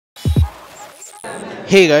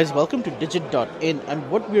Hey guys, welcome to Digit.in,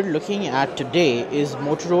 and what we're looking at today is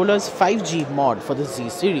Motorola's 5G mod for the Z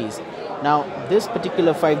series. Now, this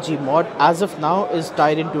particular 5G mod as of now is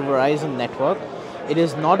tied into Verizon network. It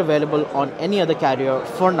is not available on any other carrier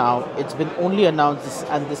for now. It's been only announced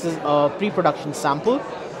and this is a pre-production sample,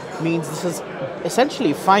 means this is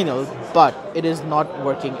essentially final, but it is not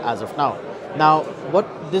working as of now. Now, what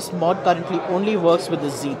this mod currently only works with the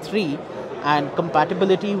Z3, and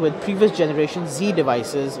compatibility with previous generation Z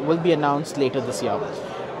devices will be announced later this year.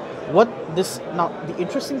 The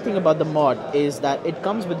interesting thing about the mod is that it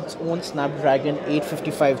comes with its own Snapdragon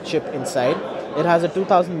 855 chip inside. It has a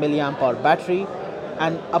 2000 milliamp hour battery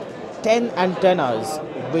and up 10 antennas,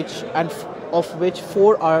 of which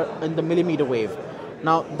 4 are in the millimeter wave.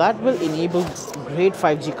 Now that will enable great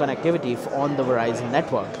 5G connectivity on the Verizon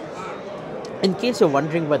network. In case you're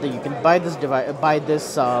wondering whether you can buy this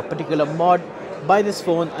particular mod, buy this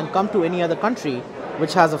phone and come to any other country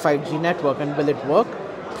which has a 5G network, and will it work?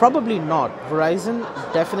 Probably not. Verizon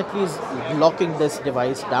definitely is locking this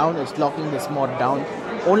device down, it's locking this mod down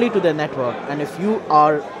only to their network. And if you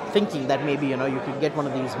are thinking that maybe you can get one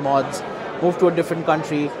of these mods, move to a different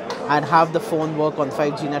country and have the phone work on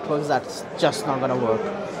 5G networks, that's just not gonna work.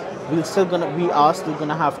 We are still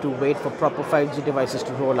gonna have to wait for proper 5G devices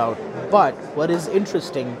to roll out. But what is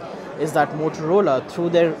interesting is that Motorola, through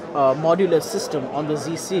their modular system on the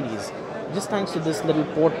Z series, just thanks to this little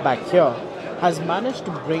port back here, has managed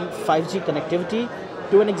to bring 5G connectivity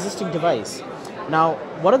to an existing device. Now,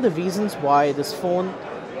 one of the reasons why this mod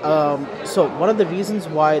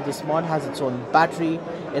has its own battery,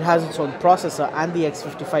 it has its own processor and the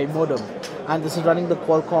X55 modem, and this is running the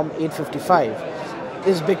Qualcomm 855.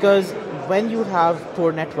 Is because when you have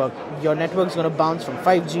poor network, your network is going to bounce from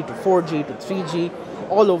 5G to 4G to 3G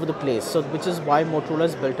all over the place. So which is why Motorola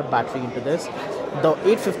has built a battery into this. The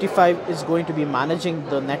 855 is going to be managing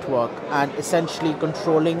the network and essentially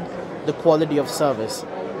controlling the quality of service.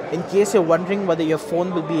 In case you're wondering whether your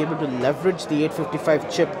phone will be able to leverage the 855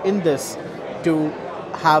 chip in this to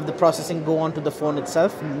have the processing go onto the phone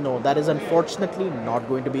itself, no, that is unfortunately not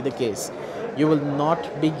going to be the case. You will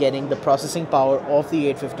not be getting the processing power of the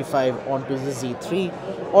 855 onto the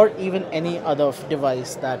Z3 or even any other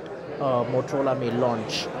device that Motorola may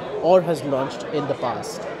launch or has launched in the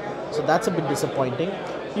past. So that's a bit disappointing.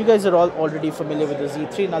 You guys are all already familiar with the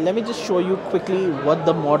Z3. Now let me just show you quickly what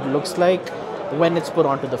the mod looks like when it's put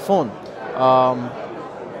onto the phone.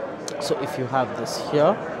 So if you have this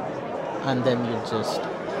here, and then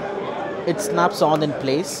it snaps on in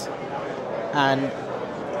place, and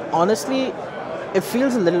honestly it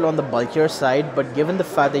feels a little on the bulkier side, but given the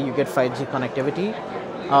fact that you get 5G connectivity,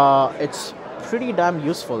 it's pretty damn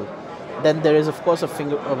useful. Then there is of course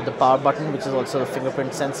the power button, which is also a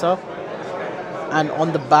fingerprint sensor, and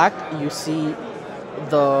on the back you see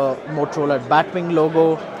the Motorola Batwing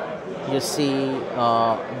logo. You see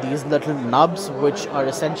these little nubs which are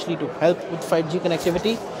essentially to help with 5G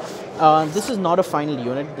connectivity. This is not a final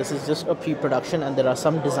unit, this is just a pre-production, and there are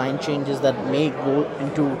some design changes that may go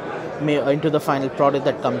into the final product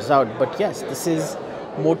that comes out. But yes, this is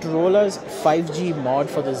Motorola's 5G mod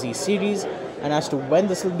for the Z series, and as to when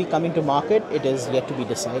this will be coming to market, it is yet to be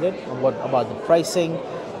decided. About the pricing,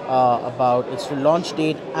 about its launch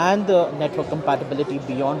date and the network compatibility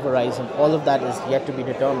beyond Verizon, all of that is yet to be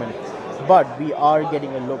determined. But we are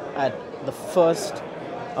getting a look at the first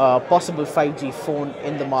possible 5G phone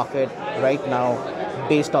in the market right now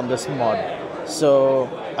based on this mod. So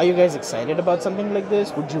are you guys excited about something like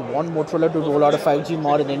this? Would you want Motorola to roll out a 5G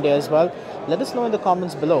mod in India as well? Let us know in the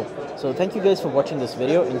comments below. So thank you guys for watching this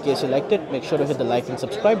video. In case you liked it, make sure to hit the like and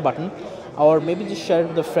subscribe button, or maybe just share it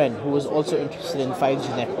with a friend who is also interested in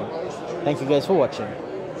 5G network. Thank you guys for watching.